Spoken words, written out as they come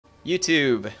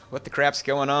YouTube, what the crap's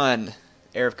going on?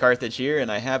 HeirofCarthage here,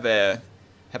 and I have a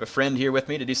friend here with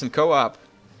me to do some co-op.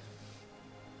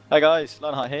 Hi guys,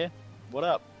 Lionheartx here. What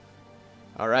up?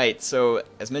 All right, so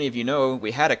as many of you know,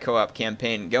 we had a co-op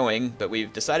campaign going, but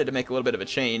we've decided to make a little bit of a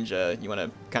change. You want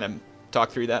to kind of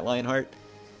talk through that, Lionheart?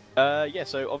 Yeah,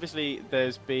 so obviously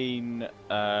there's been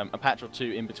a patch or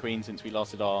two in between since we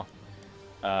last did our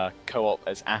co-op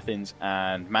as Athens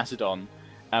and Macedon,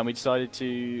 and we decided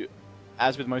to,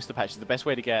 as with most of the patches, the best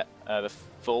way to get the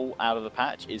full out of the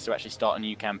patch is to actually start a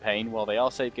new campaign. While they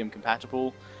are save game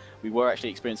compatible, we were actually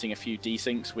experiencing a few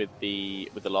desyncs with the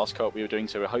last co-op we were doing,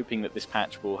 so we're hoping that this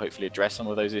patch will hopefully address some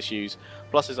of those issues.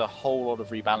 Plus, there's a whole lot of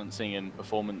rebalancing and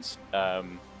performance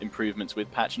improvements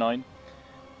with patch 9.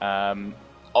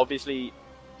 Obviously,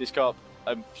 this co-op,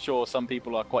 I'm sure some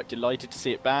people are quite delighted to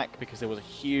see it back because there was a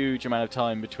huge amount of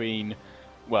time between,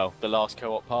 well, the last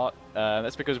co-op part.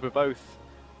 That's because we're both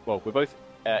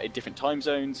in different time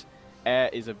zones.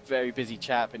 Air is a very busy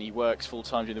chap and he works full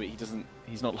time during the week.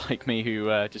 He's not like me who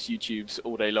just YouTubes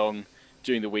all day long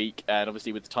during the week. And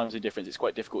obviously with the time zone difference, it's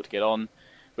quite difficult to get on.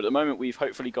 But at the moment, we've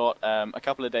hopefully got a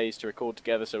couple of days to record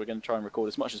together, so we're going to try and record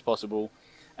as much as possible.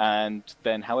 And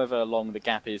then, however long the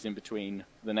gap is in between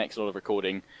the next lot of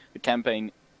recording, the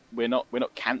campaign, we're not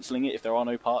cancelling it if there are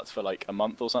no parts for like a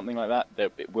month or something like that.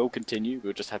 It will continue.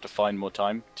 We'll just have to find more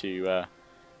time to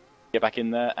get back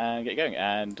in there and get going.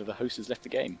 And the host has left the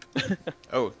game.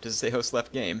 Oh, does it say host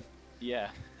left game? Yeah.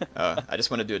 I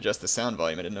just wanted to adjust the sound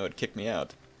volume. I didn't know it'd kick me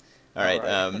out. All right,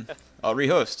 I'll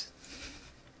rehost.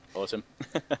 Awesome.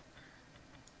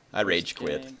 I rage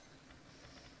quit.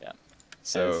 Yeah.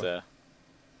 So,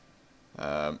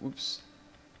 oops.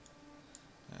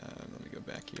 Let me go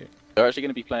back here. We're actually going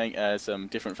to be playing some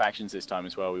different factions this time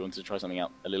as well. We wanted to try something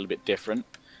out a little bit different.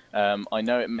 I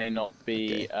know it may not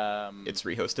be... Okay. It's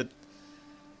rehosted.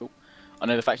 I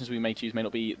know the factions we may choose may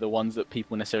not be the ones that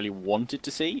people necessarily wanted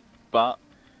to see, but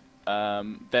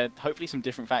they're hopefully some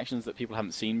different factions that people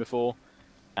haven't seen before,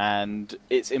 and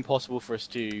it's impossible for us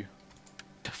to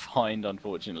find,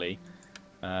 unfortunately.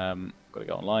 Got to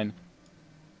go online.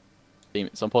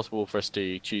 It's impossible for us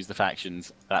to choose the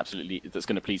factions that's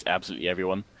going to please absolutely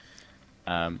everyone.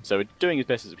 So we're doing as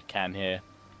best as we can here.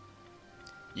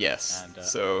 Yes. And,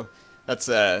 so that's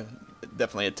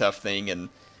definitely a tough thing, and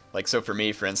like so for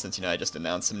me, for instance, I just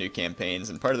announced some new campaigns,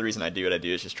 and part of the reason I do what I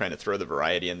do is just trying to throw the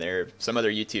variety in there. Some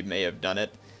other YouTube may have done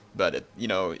it, but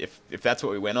if that's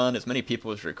what we went on, as many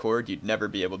people as record, you'd never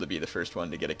be able to be the first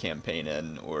one to get a campaign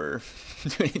in or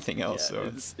do anything else.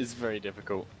 Yeah, so it's very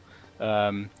difficult.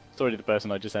 Sorry to the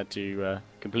person I just had to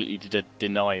completely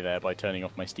deny there by turning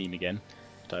off my Steam again.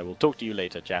 But I will talk to you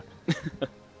later, chap.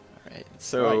 Alright,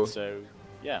 so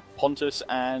yeah, Pontus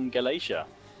and Galatia.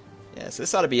 Yeah, so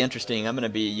this ought to be interesting. I'm going to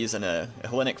be using a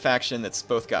Hellenic faction that's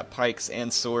both got pikes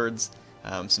and swords,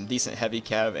 some decent heavy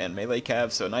cav and melee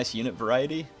cav, so a nice unit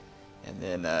variety, and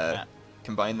then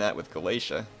combine that with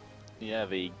Galatia. Yeah,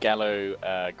 the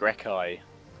Gallo-Greci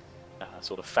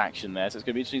sort of faction there, so it's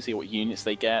going to be interesting to see what units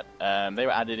they get. They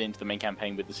were added into the main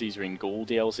campaign with the Caesarian Gaul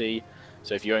DLC,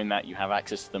 so if you own that, you have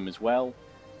access to them as well.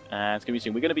 It's going to be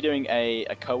interesting. We're going to be doing a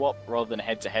co-op rather than a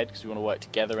head-to-head because we want to work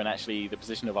together, and actually the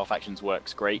position of our factions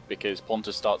works great because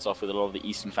Pontus starts off with a lot of the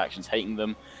eastern factions hating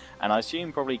them, and I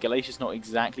assume probably Galatia's not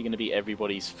exactly going to be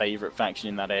everybody's favourite faction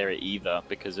in that area either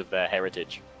because of their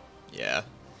heritage. Yeah,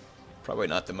 probably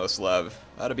not the most love.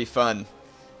 That'll be fun.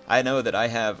 I know that I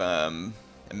have a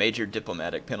major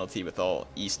diplomatic penalty with all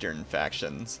eastern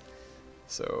factions,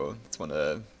 so it's one of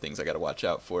the things I got to watch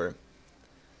out for.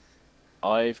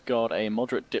 I've got a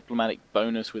moderate diplomatic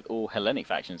bonus with all Hellenic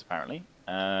factions, apparently.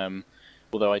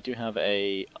 Although I do have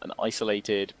an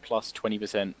isolated plus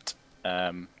 20%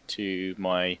 to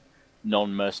my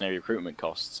non-mercenary recruitment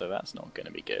costs, so that's not going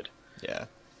to be good. Yeah.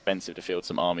 Expensive to field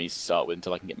some armies to start with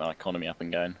until I can get my economy up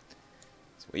and going.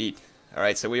 Sweet. All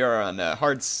right, so we are on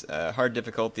hard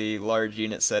difficulty, large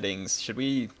unit settings. Should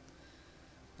we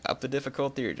up the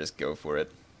difficulty or just go for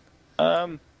it?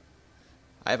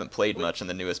 I haven't played much on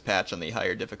the newest patch on the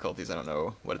higher difficulties. I don't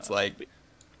know what it's like.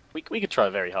 We could try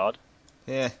very hard.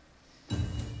 Yeah.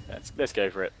 Let's go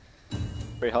for it.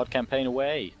 Very hard campaign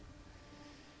away.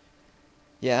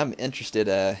 Yeah, I'm interested.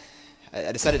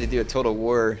 I decided to do a Total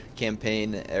War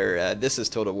campaign, or this is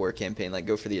Total War campaign, like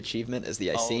go for the achievement as the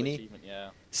Iceni. Achievement, yeah.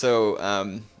 So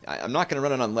I'm not going to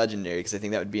run it on Legendary because I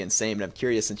think that would be insane, but I'm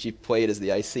curious, since you've played as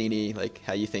the Iceni, like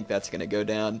how you think that's going to go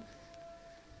down.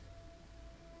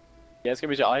 Yeah, it's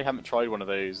going to be... I haven't tried one of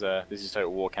those This is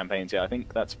Total War campaigns yet. I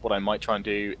think that's what I might try and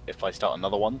do if I start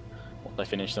another one, once I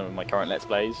finish some of my current Let's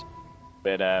Plays.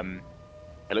 But it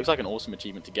looks like an awesome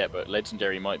achievement to get, but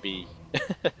Legendary might be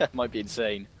might be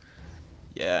insane.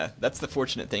 Yeah, that's the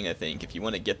fortunate thing, I think. If you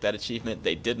want to get that achievement,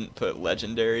 they didn't put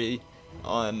legendary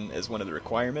on as one of the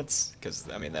requirements, because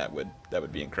I mean that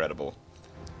would be incredible.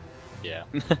 Yeah.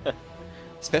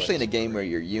 Especially in a game where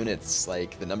your units,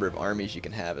 like the number of armies you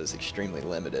can have, is extremely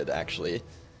limited. Actually,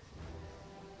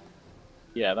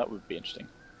 Yeah, that would be interesting.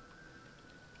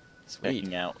 sweet.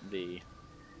 Checking out the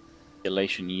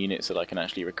Galatian units that I can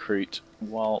actually recruit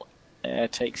while Air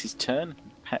takes his turn.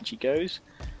 Patchy goes.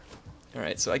 All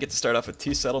right, so I get to start off with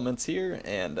 2 settlements here,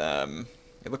 and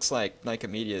it looks like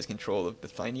Nicomedia is control of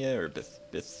Bithynia or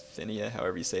Bithynia,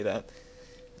 however you say that.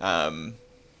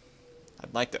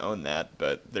 I'd like to own that,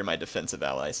 but they're my defensive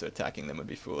ally, so attacking them would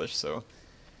be foolish. So,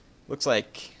 looks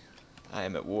like I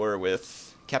am at war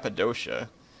with Cappadocia,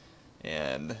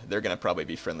 and they're going to probably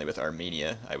be friendly with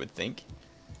Armenia, I would think.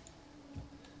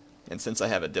 And since I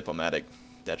have a diplomatic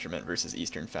detriment versus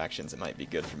Eastern factions, it might be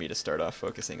good for me to start off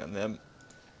focusing on them.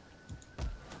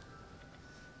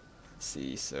 Let's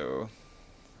see, so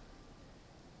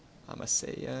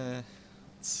Amasea,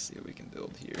 let's see what we can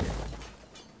build here.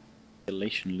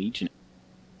 Galatian Legion.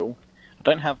 Cool. I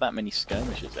don't have that many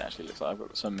skirmishers actually. Looks like I've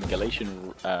got some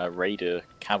Galatian Raider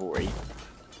cavalry.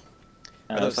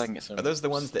 Are those the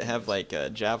ones that have like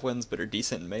javelins but are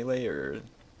decent in melee, or?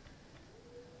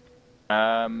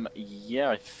 Yeah,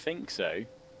 I think so.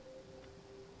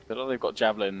 But they've got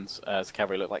javelins as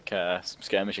cavalry, look like some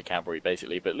skirmisher cavalry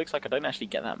basically. But it looks like I don't actually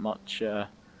get that much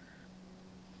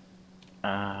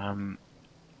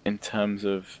in terms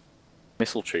of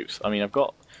missile troops. I mean, I've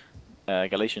got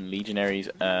Galatian legionaries,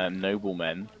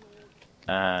 noblemen,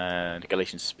 and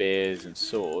Galatian spears and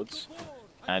swords,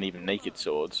 and even naked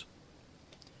swords.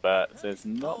 But there's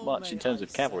not much in terms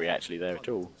of cavalry actually there at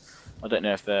all. I don't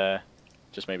know if they're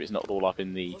just maybe it's not all up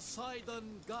in the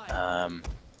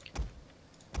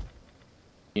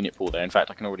unit pool there. In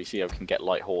fact, I can already see I can get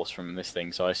light horse from this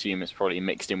thing, so I assume it's probably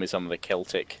mixed in with some of the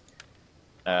Celtic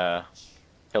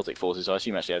forces. So I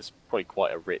assume actually it's probably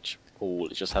quite a rich pool.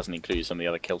 It just hasn't included some of the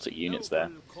other Celtic units there.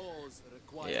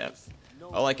 Yeah.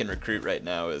 All I can recruit right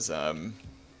now is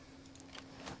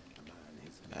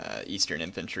Eastern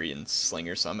infantry and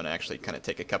slingers, so I'm going to actually kind of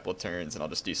take a couple of turns and I'll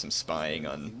just do some spying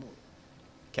on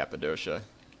Cappadocia.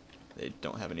 They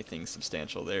don't have anything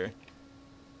substantial there.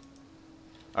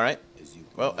 Alright,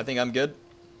 well, I think I'm good.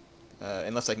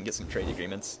 Unless I can get some trade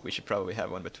agreements. We should probably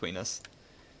have one between us.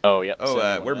 Oh, yeah.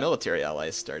 Oh, we're military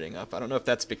allies starting up. I don't know if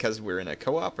that's because we're in a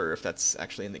co-op or if that's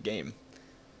actually in the game.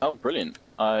 Oh, brilliant.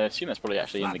 I assume that's probably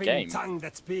actually in the game. Tongue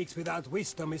that speaks without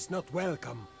wisdom is not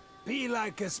welcome. Be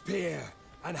like a spear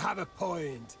and have a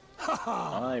point.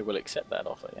 I will accept that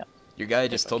offer, yeah. Your guy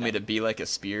just told me to be like a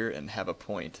spear and have a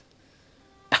point.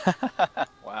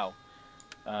 Wow.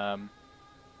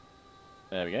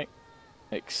 There we go.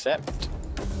 Accept.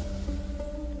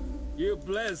 You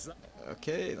bless.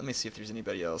 Okay, let me see if there's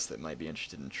anybody else that might be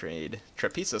interested in trade.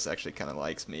 Trapezus actually kind of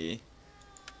likes me.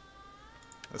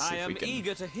 Let's see if we can...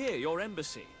 eager to hear your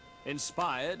embassy.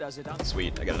 Inspired as it...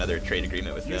 Sweet, I got another trade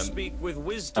agreement with them. speak with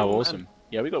wisdom. Oh, awesome.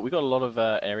 Yeah, we got a lot of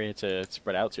area to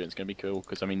spread out to. It's going to be cool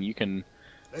because I mean you can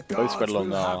both spread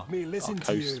along our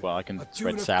coast. Well, I can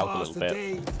spread south a little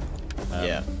bit.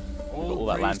 Yeah. We've got all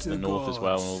that land to the north as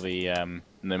well, and all the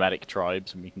nomadic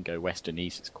tribes, and we can go west and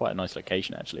east. It's quite a nice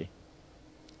location actually.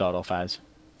 Start off as.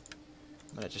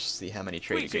 I'm gonna just see how many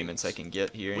trade agreements I can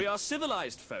get here. We are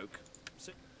civilized folk.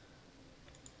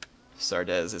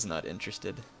 Sardes is not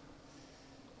interested.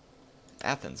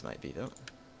 Athens might be though.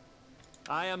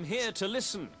 I am here to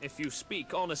listen if you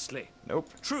speak honestly. Nope.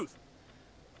 Truth.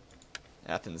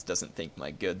 Athens doesn't think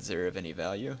my goods are of any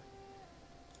value.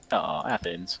 Ah,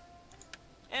 Athens.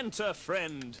 Enter,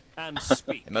 friend, and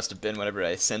speak. It must have been whenever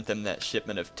I sent them that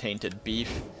shipment of tainted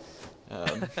beef.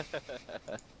 Hey,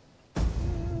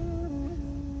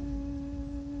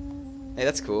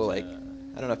 that's cool. Like,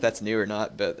 I don't know if that's new or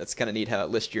not, but that's kind of neat how it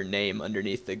lists your name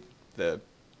underneath the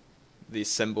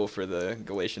symbol for the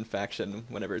Galatian faction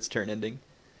whenever it's turn ending.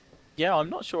 Yeah, I'm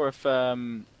not sure if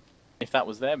that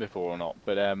was there before or not,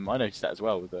 but I noticed that as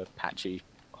well with the patchy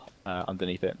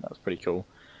underneath it. That was pretty cool.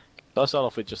 So I'll start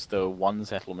off with just the one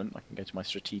settlement. I can go to my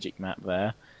strategic map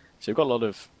there. So we've got a lot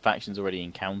of factions already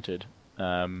encountered.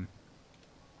 Be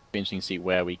interesting to see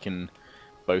where we can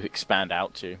both expand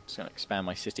out to. Just going to expand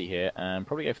my city here and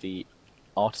probably go for the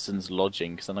Artisan's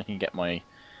Lodging because then I can get my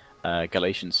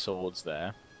Galatian swords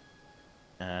there.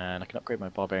 And I can upgrade my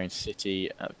Barbarian City.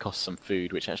 It costs some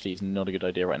food, which actually is not a good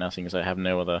idea right now, seeing as I have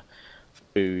no other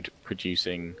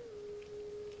food-producing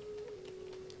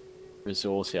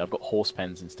resource here. I've got horse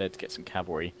pens instead to get some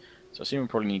cavalry. So I assume we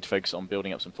probably need to focus on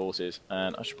building up some forces.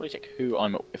 And I should probably check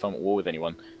if I'm at war with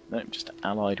anyone. No, I'm just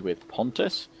allied with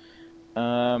Pontus.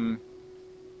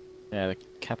 Yeah, the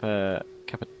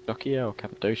Cappadocia or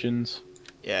Cappadocians.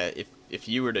 Yeah, if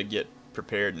you were to get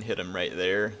prepared and hit him right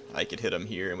there, I could hit him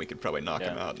here, and we could probably knock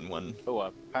him out in one. Oh,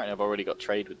 apparently I've already got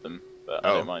trade with them, but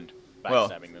I Oh. don't mind Well,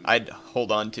 backstabbing them. I'd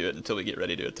hold on to it until we get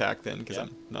ready to attack then, because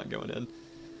I'm not going in.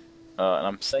 And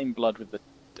I'm same blood with the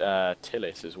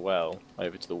Tillis as well,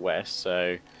 over to the west,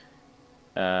 so...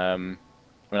 I mean,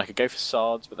 I could go for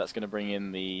Sards, but that's going to bring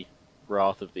in the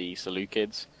wrath of the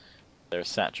Seleucids. There's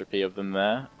a satrapy of them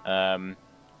there. I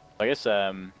guess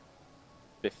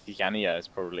Bithynia is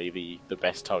probably the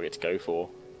best target to go for.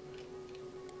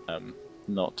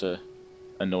 Not to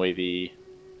annoy the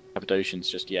Cappadocians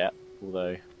just yet,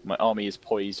 although my army is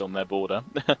poised on their border.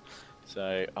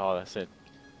 So, that's it.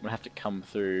 I'm going to have to come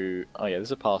through... Oh yeah,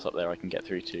 there's a pass up there I can get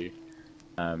through to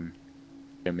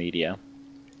Media.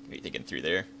 What are you thinking through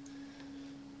there?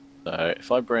 So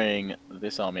if I bring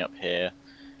this army up here,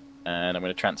 and I'm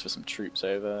going to transfer some troops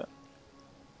over.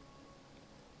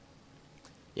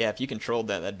 Yeah, if you controlled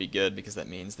that, that'd be good, because that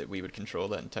means that we would control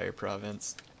that entire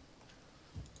province.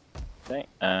 Okay.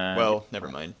 Well, never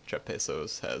mind.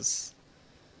 Trapesos has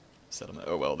settlement.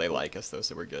 Oh well, they like us though,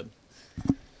 so we're good.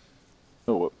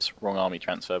 Oh, whoops, wrong army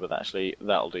transfer, but actually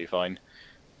that'll do fine.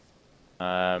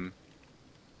 I'm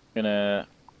gonna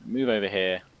move over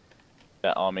here,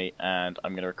 that army, and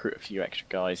I'm gonna recruit a few extra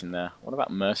guys in there. What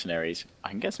about mercenaries? I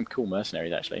can get some cool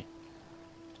mercenaries actually,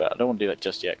 but I don't want to do that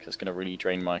just yet because it's gonna really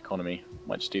drain my economy.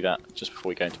 Might just do that just before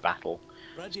we go into battle.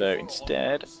 So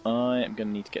instead, I am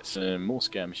gonna need to get some more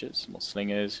skirmishers, more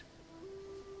slingers.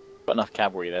 Got enough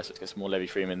cavalry there, so let's get some more levy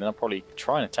freemen. Then I'll probably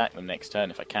try and attack them next turn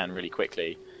if I can, really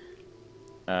quickly.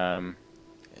 Yeah,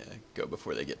 go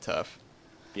before they get tough.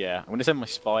 Yeah, I'm going to send my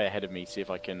spy ahead of me to see if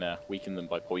I can weaken them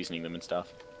by poisoning them and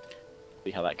stuff.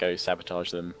 See how that goes, sabotage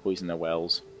them, poison their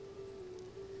wells.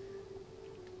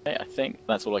 Okay, I think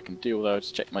that's all I can do, although I'll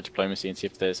just check my diplomacy and see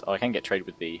if there's... Oh, I can get trade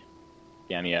with the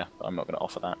Piania, but I'm not going to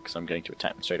offer that because I'm going to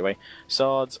attack them straight away.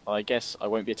 Sards, I guess I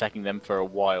won't be attacking them for a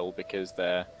while because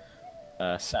they're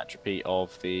satrapy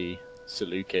of the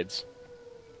Seleucids,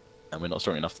 and we're not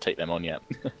strong enough to take them on yet.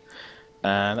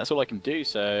 And that's all I can do,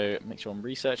 so make sure I'm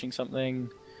researching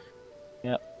something.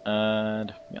 Yep,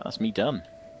 and yeah, that's me done.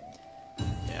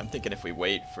 Yeah, I'm thinking if we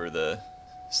wait for the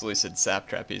Seleucid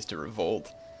satrapies to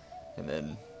revolt, and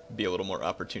then be a little more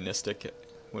opportunistic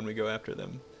when we go after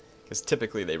them. Because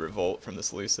typically they revolt from the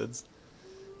Seleucids.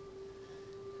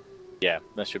 Yeah,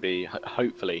 that should be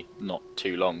hopefully not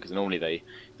too long, because normally they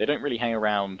don't really hang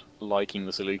around liking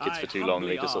the Seleucids for too long,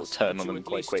 they just sort of turn on them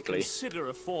quite quickly. Consider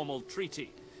a formal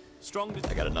treaty.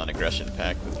 I got a non-aggression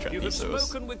pact with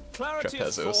Trapesos, with clarity of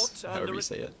Trapezos, thought, however you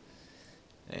say it.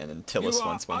 And then Tillis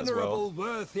wants one as well.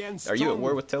 And Are you at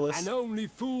war with Tillis? And only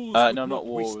fools No, would I'm not not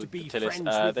war wish to with be Tillis. friends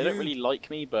They with don't really you. like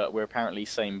me, but we're apparently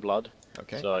same blood.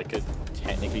 Okay. So I could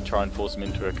technically try and force them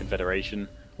into a confederation,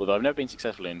 although I've never been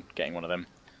successful in getting one of them.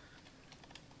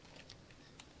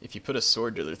 If you put a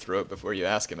sword to their throat before you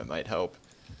ask them, it might help.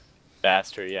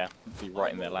 That's true, yeah. Be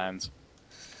right in their lands.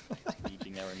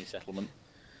 Sieging their only settlement.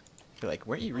 You're like,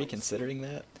 weren't you reconsidering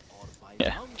that?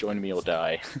 Yeah, join me or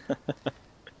die.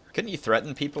 Couldn't you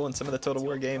threaten people in some of the Total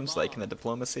War games, like in the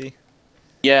diplomacy?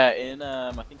 Yeah, in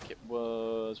I think it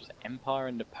was it Empire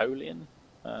and Napoleon.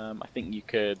 I think you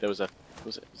could. There was a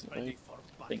was it those?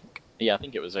 I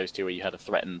think it was those two where you had a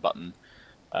threaten button.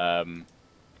 And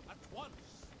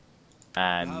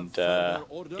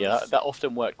yeah, that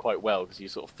often worked quite well because you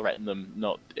sort of threaten them.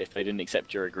 Not if they didn't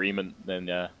accept your agreement, then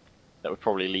that would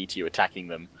probably lead to you attacking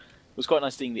them. It was quite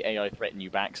nice seeing the AI threaten you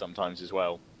back sometimes as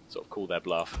well, sort of call their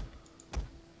bluff.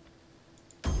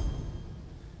 I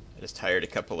just hired a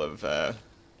couple of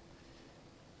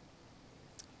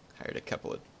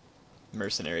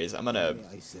mercenaries. I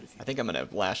think I'm gonna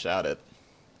lash out at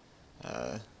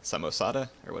Samosata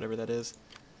or whatever that is.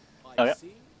 Oh yeah.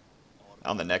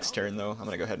 On the next turn though, I'm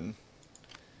gonna go ahead and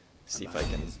see if I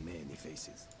can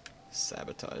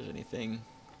sabotage anything.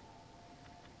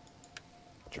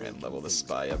 Try and level the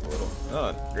spy up a little.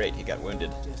 Oh, great, he got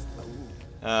wounded.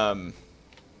 What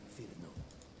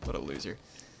a loser.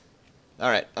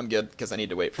 Alright, I'm good, because I need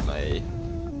to wait for my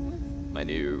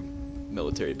new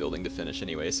military building to finish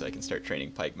anyway, so I can start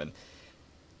training pikemen.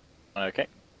 Okay.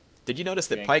 Did you notice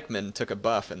that pikemen took a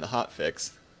buff in the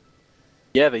hotfix?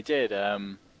 Yeah, they did.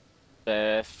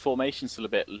 Their formation's still a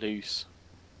bit loose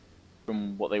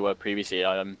from what they were previously.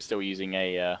 I'm still using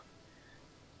a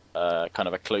kind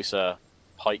of a closer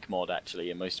pike mod actually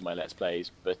in most of my Let's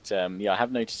Plays, but yeah, I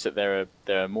have noticed that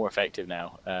they're more effective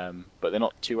now, but they're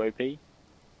not too OP.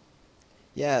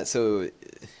 Yeah, so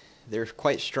they're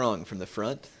quite strong from the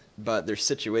front, but there's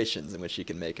situations in which you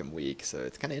can make them weak, so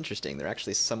it's kind of interesting. They're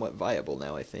actually somewhat viable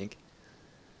now, I think.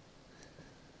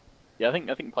 Yeah,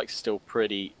 I think pikes are still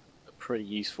pretty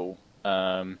useful.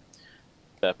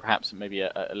 Perhaps maybe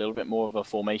a little bit more of a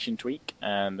formation tweak,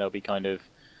 and they'll be kind of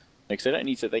because they don't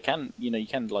need to. They can, you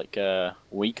can like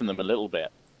weaken them a little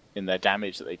bit in their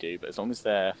damage that they do, but as long as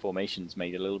their formation's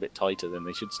made a little bit tighter, then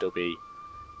they should still be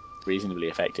reasonably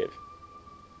effective.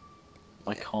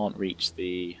 I can't reach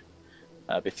the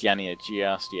Bithyania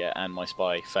just yet, and my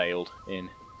spy failed in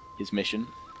his mission.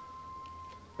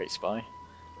 Great spy.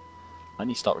 I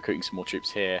need to start recruiting some more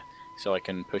troops here, so I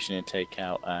can push in and take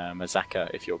out Mazaka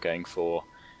if you're going for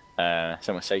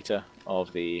Samosata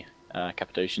of the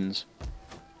Cappadocians.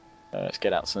 Let's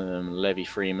get out some Levy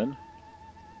Freemen.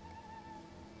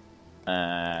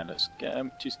 And let's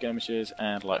get 2 skirmishers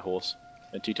and light horse.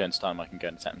 In 2 turns time I can go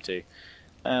and attack them too.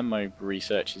 And my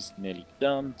research is nearly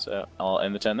done, so I'll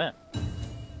end the turn there.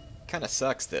 Kinda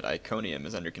sucks that Iconium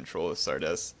is under control of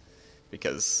Sardes,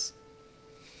 because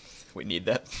we need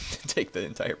that to take the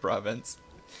entire province.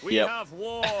 We have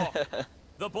war.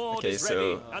 The board Okay, is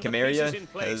so ready, and Cameria the peace is in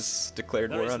place. has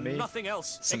declared war on me. Nothing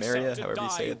else Samaria, except to however you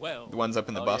say die it. well. The ones up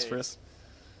in the Bosphorus.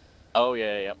 Oh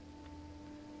yeah.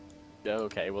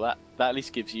 Okay, well that at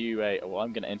least gives you a. Well,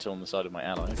 I'm going to enter on the side of my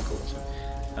ally, of course.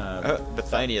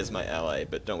 Bithynia is my ally,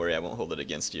 but don't worry, I won't hold it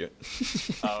against you.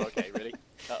 Oh, okay, really?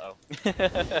 Uh-oh.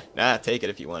 Nah, take it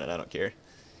if you want it, I don't care.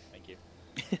 Thank you.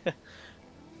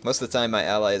 Most of the time my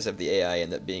allies of the AI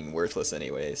end up being worthless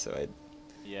anyway, so I...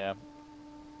 Yeah.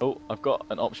 Oh, I've got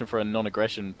an option for a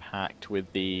non-aggression pact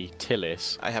with the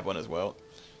Tillis. I have one as well.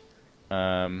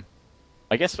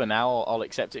 I guess for now I'll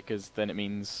accept it, because then it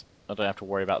means I don't have to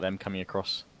worry about them coming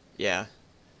across Yeah.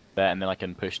 there, and then I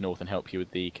can push north and help you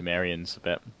with the Cimmerians a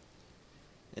bit.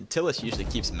 And Tillis usually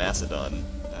keeps Macedon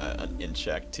in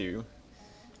check too.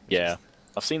 Yeah,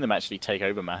 I've seen them actually take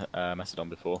over Macedon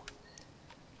before.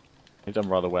 They've done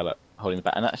rather well at holding it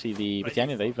back. And actually, the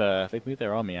Bithynia, they've moved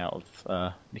their army out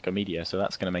of Nicomedia, so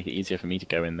that's going to make it easier for me to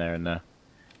go in there and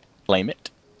claim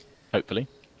it, hopefully.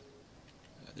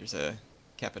 There's a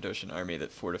Cappadocian army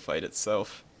that fortified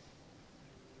itself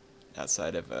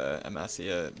outside of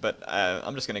Amasia, but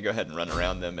I'm just going to go ahead and run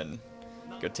around them and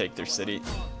go take their city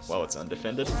while it's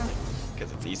undefended,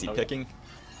 because it's easy picking.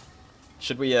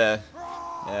 Should we, yeah,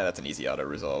 that's an easy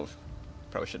auto-resolve.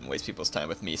 Probably shouldn't waste people's time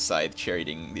with me scythe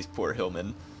charioting these poor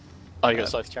hillmen. Oh, you got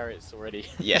scythe chariots already.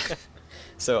 Yeah,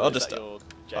 so I'll just your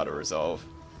auto-resolve.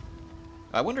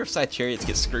 I wonder if scythe chariots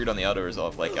get screwed on the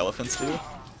auto-resolve like elephants do?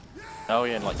 Oh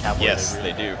yeah, and like cavalry. Yes,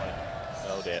 they do.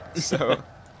 Oh dear. So,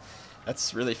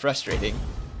 that's really frustrating.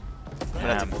 I'm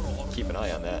gonna have to keep an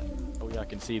eye on that. Oh yeah, I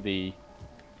can see the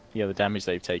damage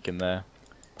they've taken there.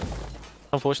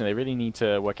 Unfortunately, they really need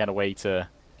to work out a way to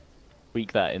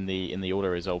tweak that in the auto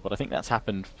resolve, but I think that's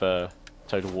happened for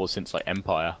Total Wars since like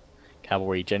Empire.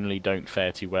 Cavalry generally don't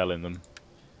fare too well in them.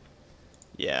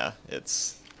 Yeah,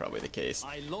 it's probably the case.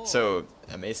 So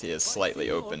Amasia is slightly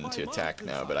open to attack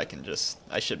now, but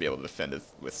I should be able to defend it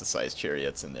with the size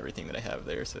chariots and everything that I have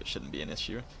there, so it shouldn't be an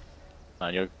issue.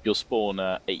 And you'll spawn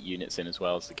 8 units in as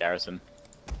well as the garrison.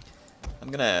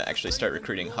 I'm gonna actually start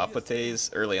recruiting Hoplites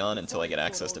early on until I get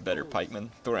access to better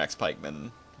pikemen. Thorax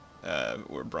pikemen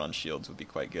or bronze shields would be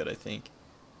quite good, I think.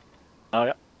 Oh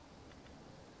yeah.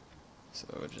 So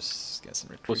just get some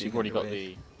recruiting. Of course, you've already got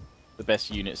the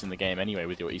best units in the game anyway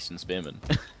with your Eastern Spearmen.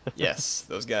 Yes,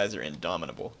 those guys are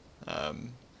indomitable.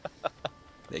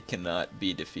 They cannot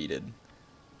be defeated.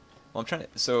 Well, I'm trying to.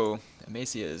 So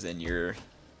Amasia is in your.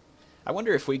 I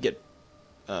wonder if we get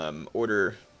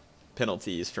order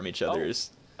penalties from each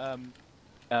other's.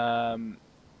 Iconim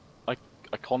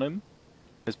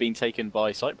has been taken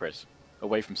by Cyprus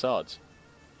away from Sardes.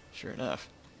 Sure enough.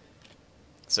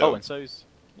 So, and so's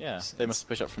they must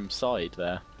push up from side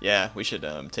there. Yeah, we should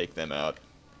take them out.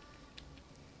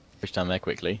 Push down there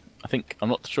quickly. I'm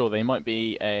not sure. They might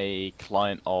be a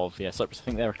client of Cyprus. I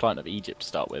think they're a client of Egypt to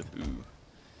start with. Ooh,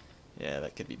 yeah,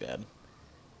 that could be bad.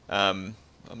 I'm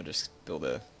gonna just build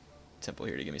a temple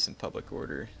here to give me some public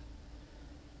order.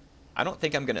 I don't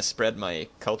think I'm gonna spread my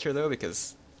culture though,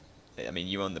 because I mean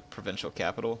you own the provincial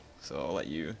capital, so I'll let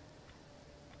you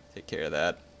take care of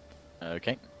that.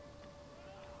 Okay.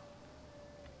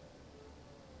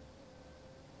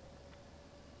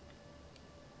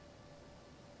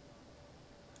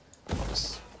 I'll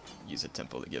just use a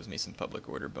temple that gives me some public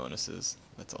order bonuses.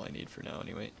 That's all I need for now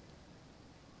anyway.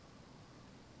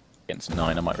 Against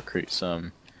 9, I might recruit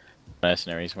some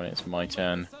mercenaries when it's my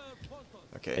turn.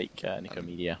 Okay. Take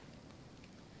Nicomedia.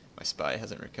 My spy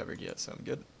hasn't recovered yet, so I'm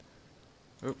good.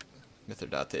 Oop.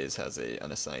 Mithridates has a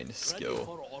unassigned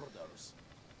skill.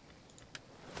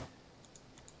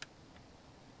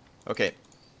 Okay.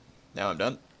 Now I'm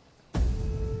done.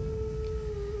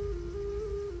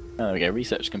 There we go,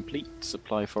 research complete,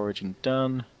 supply foraging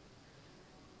done.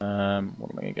 What am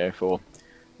I going to go for?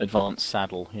 Advanced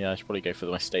saddle. Yeah, I should probably go for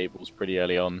my stables pretty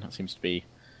early on. That seems to be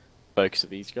the focus of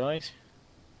these guys.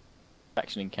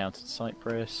 Faction encountered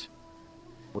Cyprus.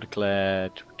 War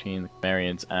declared between the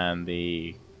Cimmerians and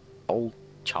the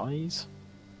Bolchais.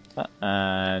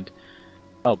 And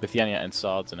oh, Bithynia and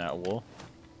Sards are now at war.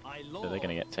 So they're going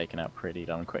to get taken out pretty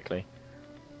darn quickly.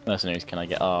 Mercenaries, can I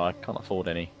get? Oh, I can't afford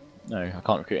any. No, I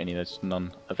can't recruit any. There's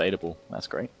none available. That's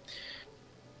great.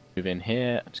 Move in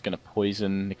here. I'm just going to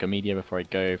poison Nicomedia before I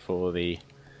go for the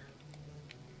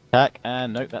attack.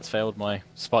 And nope, that's failed. My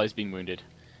spy's been wounded.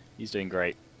 He's doing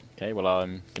great. Okay, well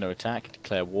I'm going to attack,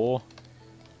 declare war.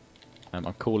 I'm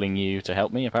calling you to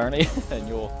help me, apparently, and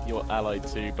you're allied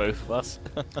to both of us.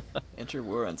 Enter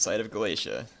war on side of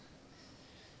Galatia.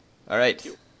 Alright.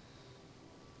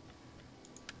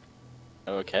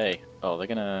 Okay. Oh, they're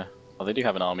gonna... Oh, they do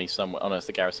have an army somewhere. Oh no, it's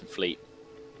the garrison fleet.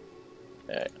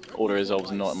 Order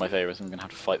resolves not in my favour, so I'm gonna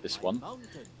have to fight this one.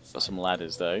 Got some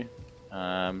ladders, though.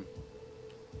 Go.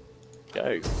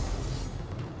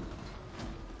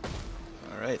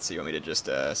 Alright, so you want me to just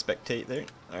spectate there?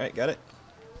 Alright, got it.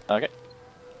 Okay.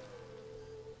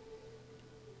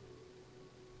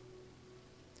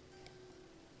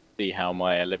 See how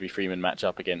my Levy Freeman match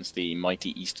up against the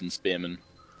mighty Eastern Spearmen.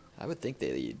 I would think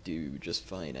they do just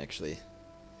fine, actually.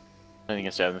 I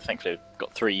think so. Thankfully, I've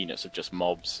got 3 units of just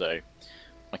mobs, so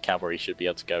my cavalry should be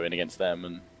able to go in against them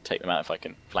and take them out if I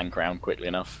can flank around quickly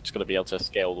enough. Just got to be able to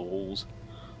scale the walls.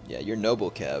 Yeah, your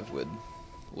noble cav would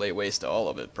lay waste to all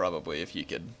of it, probably, if you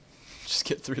could just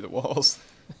get through the walls.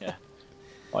 Yeah.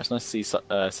 Well, it's nice to see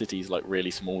cities like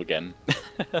really small again.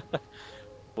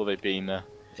 Well, they've been.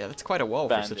 Yeah, that's quite a wall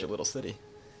banded. for such a little city.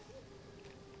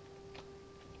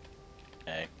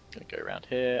 Okay, gonna go around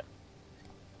here.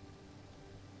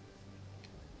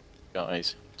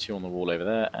 Guys, 2 on the wall over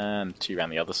there, and 2 around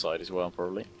the other side as well,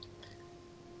 probably.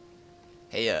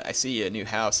 Hey, I see a new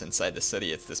house inside the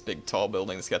city. It's this big tall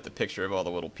building that's got the picture of all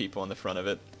the little people on the front of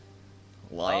it.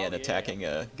 Lion attacking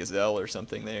a gazelle or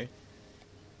something there.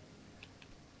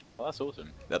 Oh, that's awesome.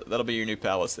 That'll be your new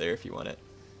palace there if you want it.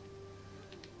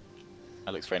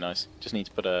 That looks very nice. Just need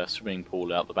to put a swimming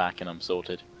pool out the back and I'm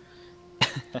sorted.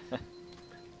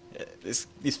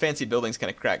 These fancy buildings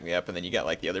kind of crack me up, and then you got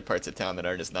like the other parts of town that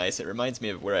aren't as nice. It reminds me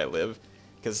of where I live,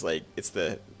 because like it's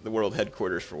the world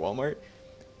headquarters for Walmart,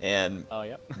 and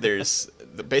there's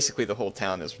basically the whole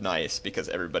town is nice because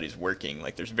everybody's working.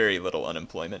 Like there's very little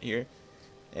unemployment here,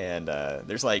 and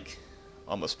there's like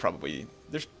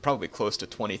there's probably close to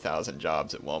 20,000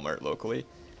 jobs at Walmart locally.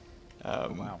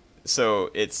 Wow. So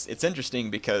it's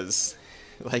interesting because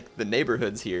like the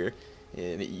neighborhoods here,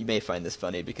 you may find this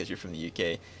funny because you're from the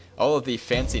UK. All of the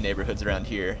fancy neighborhoods around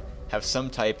here have some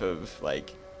type of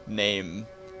like name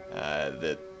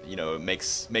that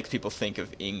makes people think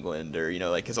of England, or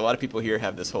like because a lot of people here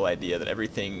have this whole idea that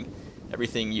everything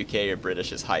UK or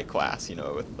British is high class,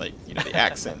 with like the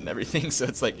accent and everything. So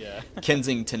it's like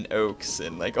Kensington Oaks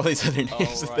and like all these other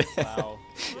names. Oh right, wow.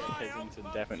 Yeah,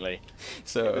 Kensington definitely.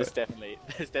 So there's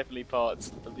definitely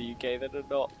parts of the UK that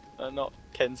are not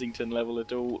Kensington level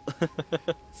at all.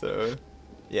 So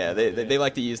yeah, they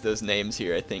like to use those names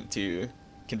here, I think, to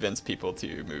convince people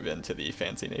to move into the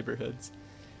fancy neighborhoods.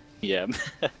 Yeah.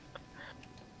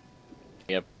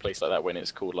 Yeah, a place like that when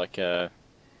it's called like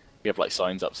we have like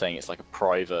signs up saying it's like a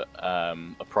private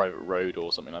road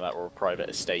or something like that, or a private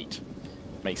estate.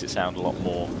 Makes it sound a lot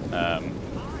more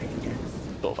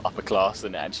sort of upper class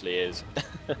than it actually is.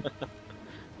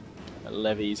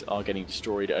 Levies are getting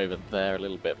destroyed over there a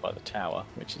little bit by the tower,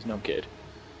 which is not good.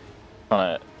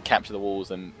 Trying to capture the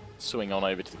walls and swing on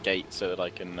over to the gate so that I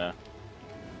can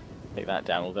take that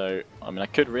down. Although, I mean, I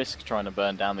could risk trying to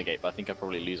burn down the gate, but I think I'd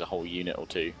probably lose a whole unit or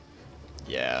 2.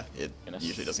 Yeah, it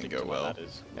usually doesn't go well.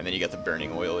 And then you got the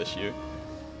burning oil issue.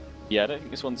 Yeah, I don't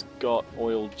think this one's got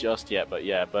oil just yet, but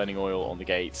yeah, burning oil on the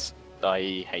gates.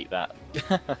 I hate that.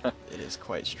 It is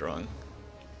quite strong.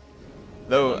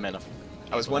 Though,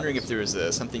 I was wondering if there was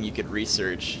something you could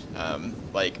research,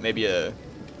 like maybe an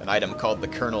item called the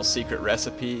Colonel's Secret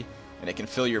Recipe, and it can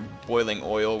fill your boiling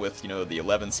oil with, the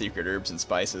 11 secret herbs and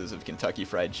spices of Kentucky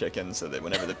Fried Chicken, so that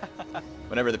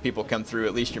whenever the people come through,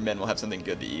 at least your men will have something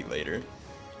good to eat later.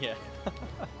 Yeah.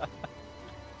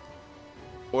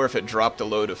 Or if it dropped a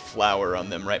load of flour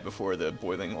on them right before the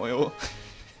boiling oil.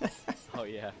 Oh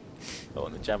yeah. Oh,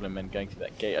 and the javelin men going through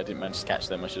that gate, I didn't manage to catch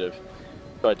them. I should have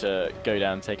tried to go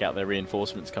down and take out their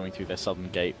reinforcements coming through their southern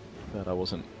gate, but I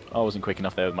wasn't quick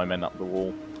enough there with my men up the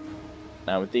wall.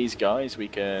 Now with these guys, we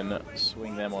can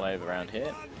swing them on over around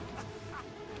here.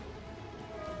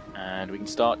 And we can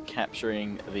start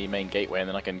capturing the main gateway, and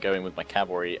then I can go in with my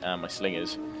cavalry and my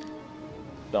slingers.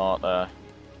 Start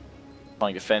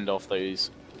trying to fend off those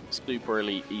super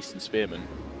elite Eastern Spearmen.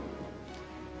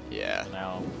 Yeah.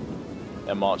 Now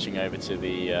they're marching over to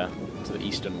the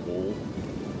eastern wall.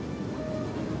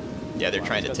 Yeah, they're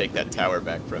trying to take that tower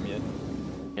back from you.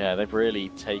 Yeah, they've really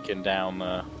taken down.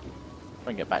 Try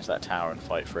and get back to that tower and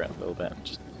fight for it a little bit.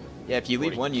 Just Yeah, if you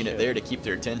leave one unit there to keep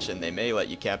their attention, they may let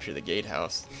you capture the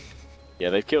gatehouse. Yeah,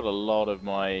 they've killed a lot of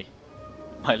my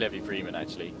levy freemen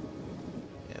actually.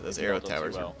 Yeah, those arrow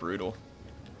towers are brutal.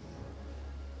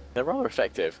 They're rather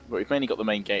effective, but we've mainly got the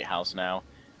main gatehouse now,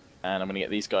 and I'm going to get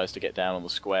these guys to get down on the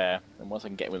square. And once I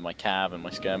can get with my cav and my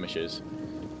skirmishers,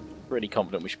 pretty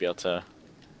confident we should be able to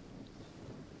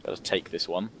take this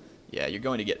one. Yeah, you're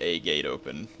going to get a gate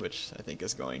open, which I think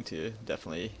is going to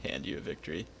definitely hand you a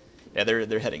victory. Yeah,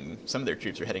 they're heading. Some of their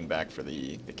troops are heading back for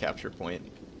the capture point.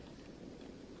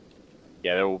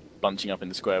 Yeah, they're all bunching up in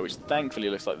the square, which thankfully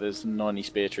looks like there's 90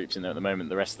 spear troops in there at the moment.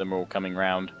 The rest of them are all coming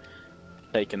round,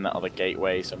 taking that other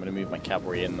gateway. So I'm going to move my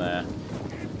cavalry in there,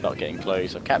 start getting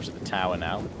close. I've captured the tower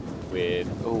now. With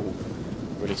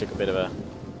really took a bit of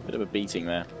a beating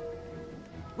there.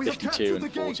 52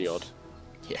 and 40 odd.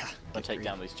 Yeah. I take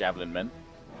down these javelin men.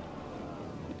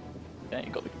 Okay,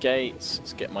 you've got the gates.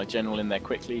 Let's get my general in there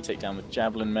quickly. Take down the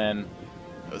javelin men.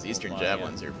 Those eastern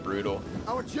javelins are brutal.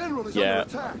 Our general is Yeah,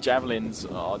 under attack. javelins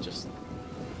are just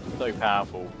so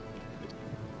powerful.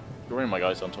 Drawing my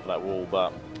guys on top of that wall,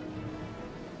 but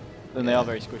then they are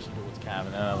very squishy towards cav,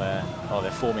 and now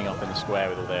they're forming up in the square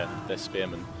with all their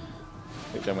spearmen.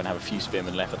 Hopefully I'm going to have a few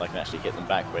spearmen left that I can actually hit them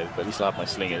back with, but at least I'll have my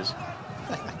slingers.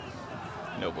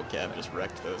 Noble cav just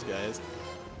wrecked those guys.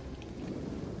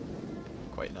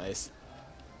 Quite nice.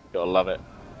 Gotta love it.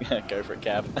 Go for it,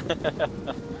 cav.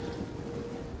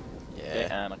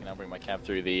 Yeah. And I can now bring my cab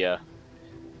through the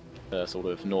sort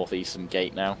of northeastern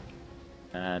gate now,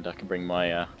 and I can bring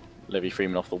my levy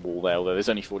freemen off the wall there, although there's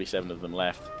only 47 of them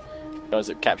left. Guys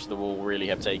that captured the wall really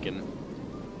have taken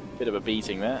a bit of a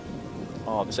beating there.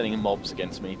 Oh, they're sending mobs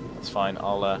against me. That's fine.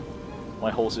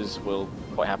 My horses will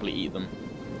quite happily eat them.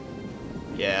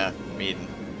 Yeah, I mean,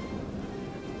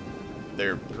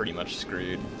 they're pretty much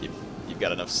screwed. You've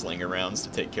got enough slinger rounds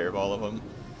to take care of all of them.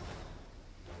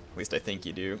 At least I think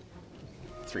you do.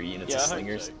 3 units of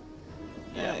slingers. So.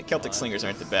 Yeah, Celtic slingers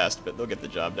aren't the best, but they'll get the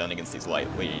job done against these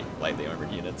lightly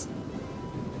armored units.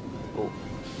 Oh,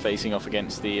 facing off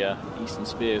against the Eastern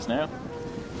Spears now.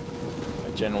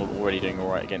 My general already doing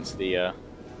alright against the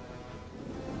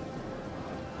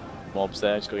mobs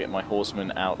there. Just gotta get my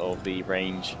horsemen out of the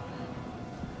range.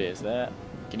 Spears there.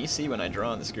 Can you see when I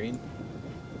draw on the screen?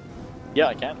 Yeah,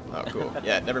 I can. Oh, cool.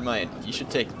 Yeah, never mind. You should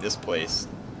take this place.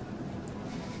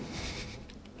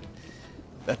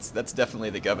 That's definitely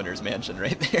the governor's mansion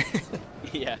right there.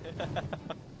 Yeah.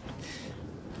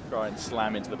 Try and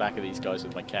slam into the back of these guys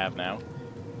with my cav now.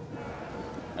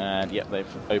 And yep, they've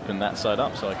opened that side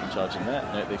up so I can charge in there.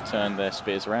 No, they've turned their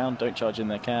spears around. Don't charge in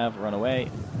their cav, run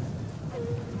away.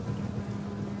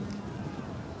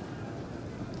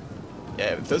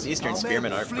 Yeah, if those Eastern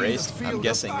Spearmen aren't braced, I'm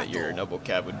guessing that your noble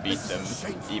cav would beat them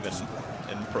even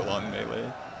in prolonged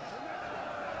melee.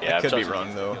 Yeah, I could be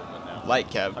wrong though. Light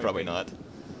cav, probably not.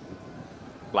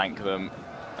 Blank them.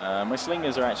 My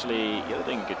slingers are actually, yeah, they're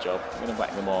doing a good job. I'm going to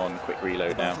whack them on quick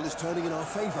reload now. Battle is turning in our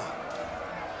favor.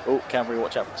 Oh, cavalry,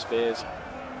 watch out for the spears.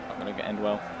 Not going to end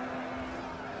well.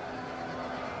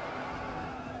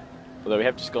 Although we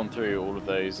have just gone through all of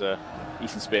those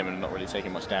Eastern Spearmen and not really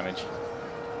taking much damage.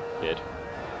 Good.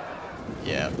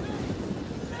 Yeah.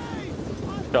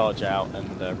 Charge out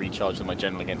and recharge with my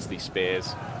general against these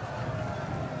spears.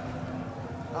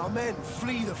 Our men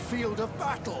flee the field of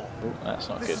battle. Oh, that's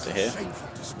not good This to is hear. a shameful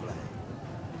display.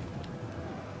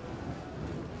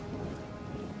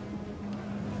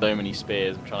 So many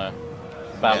spears. I'm trying to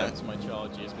balance my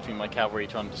charges between my cavalry,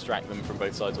 trying to distract them from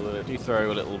both sides, although they do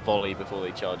throw a little volley before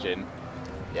they charge in.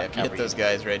 Yeah, if you hit those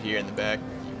guys right here in the back,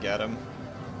 you got them.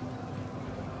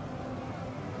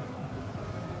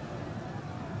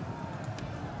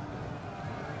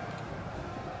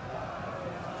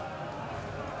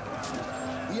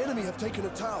 The enemy have taken a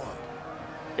tower.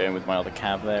 Going with my other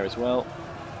cav there as well.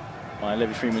 My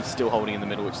levy freeman's still holding in the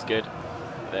middle, which is good.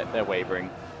 They're wavering.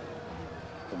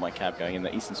 All my cav going in.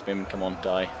 The Eastern Spearmen, come on,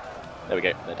 die. There we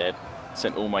go, they're dead.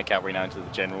 Sent all my cavalry now into the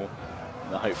general.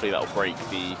 And hopefully that'll break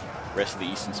the rest of the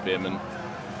Eastern Spearmen.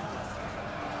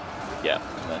 Yeah,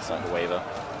 they're starting to waver.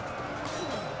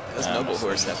 Those noble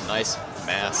horse have nice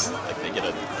mass. Like they get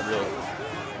a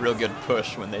real good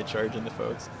push when they charge into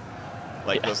folks.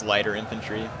 Like those lighter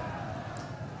infantry.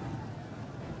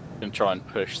 going to try and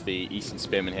push the Eastern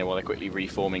Spearmen here while they're quickly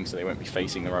reforming so they won't be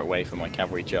facing the right way for my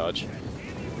cavalry charge.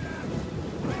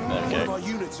 There we One of go. our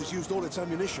units has used all its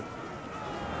ammunition.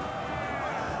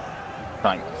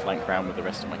 Flank round with the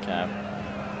rest of my cav.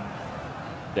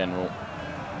 General.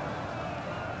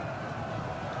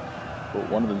 But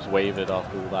one of them's wavered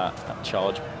after all that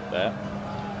charge there.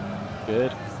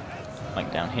 Good.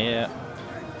 Flank down here.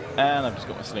 And I've just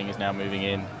got my slingers now moving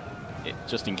in,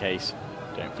 just in case.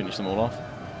 Don't finish them all off.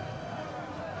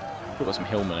 We've got some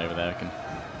hillmen over there I can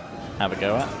have a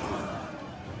go at.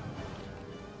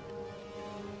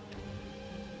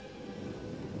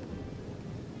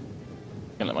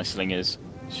 Gonna let my slingers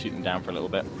shoot them down for a little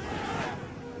bit.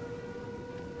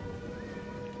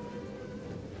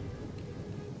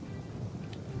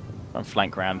 And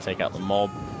flank round and take out the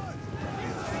mob.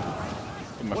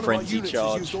 Give my frenzy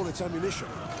charge. All its ammunition.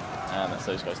 And that's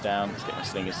those guys down. Let's get my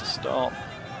slingers to stop.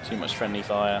 Too much friendly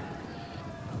fire.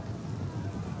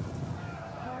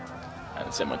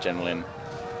 And send my general in.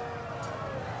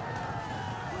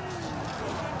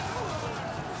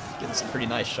 Getting some pretty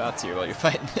nice shots here while you're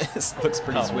fighting this. Looks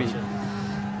pretty sweet.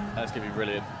 That's going to be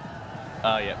brilliant.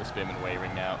 Oh yeah, the spearmen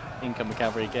wavering now. In come the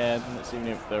cavalry again. Let's see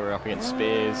if they're up against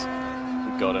spears.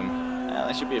 We've got them.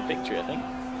 That should be a victory, I think.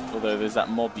 Although there's that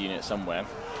mob unit somewhere.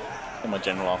 And my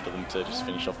general after them to just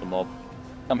finish off the mob.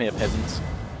 Come here, peasants.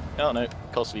 Oh no,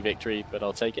 costly victory, but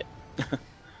I'll take it.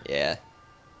 Yeah.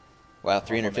 Wow,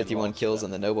 351 kills on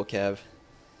the noble cav.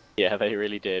 Yeah, they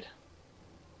really did.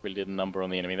 Really did a number on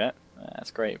the enemy there.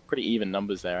 That's great. Pretty even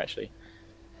numbers there, actually.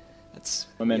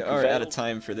 We are out of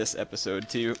time for this episode,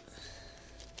 too.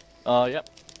 Oh, yep.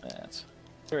 That's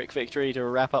Pyrrhic victory to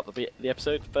wrap up the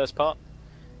episode, first part.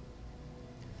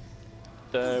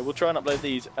 So we'll try and upload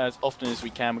these as often as we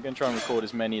can. We're going to try and record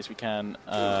as many as we can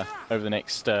over the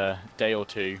next day or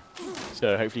two.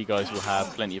 So hopefully you guys will have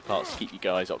plenty of parts to keep you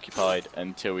guys occupied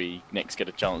until we next get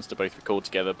a chance to both record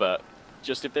together. But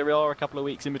just if there are a couple of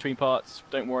weeks in between parts,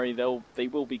 don't worry, they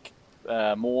will be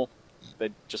more. They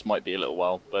just might be a little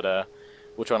while, but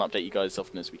we'll try and update you guys as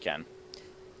often as we can.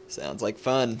 Sounds like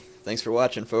fun. Thanks for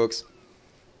watching, folks.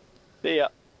 See ya.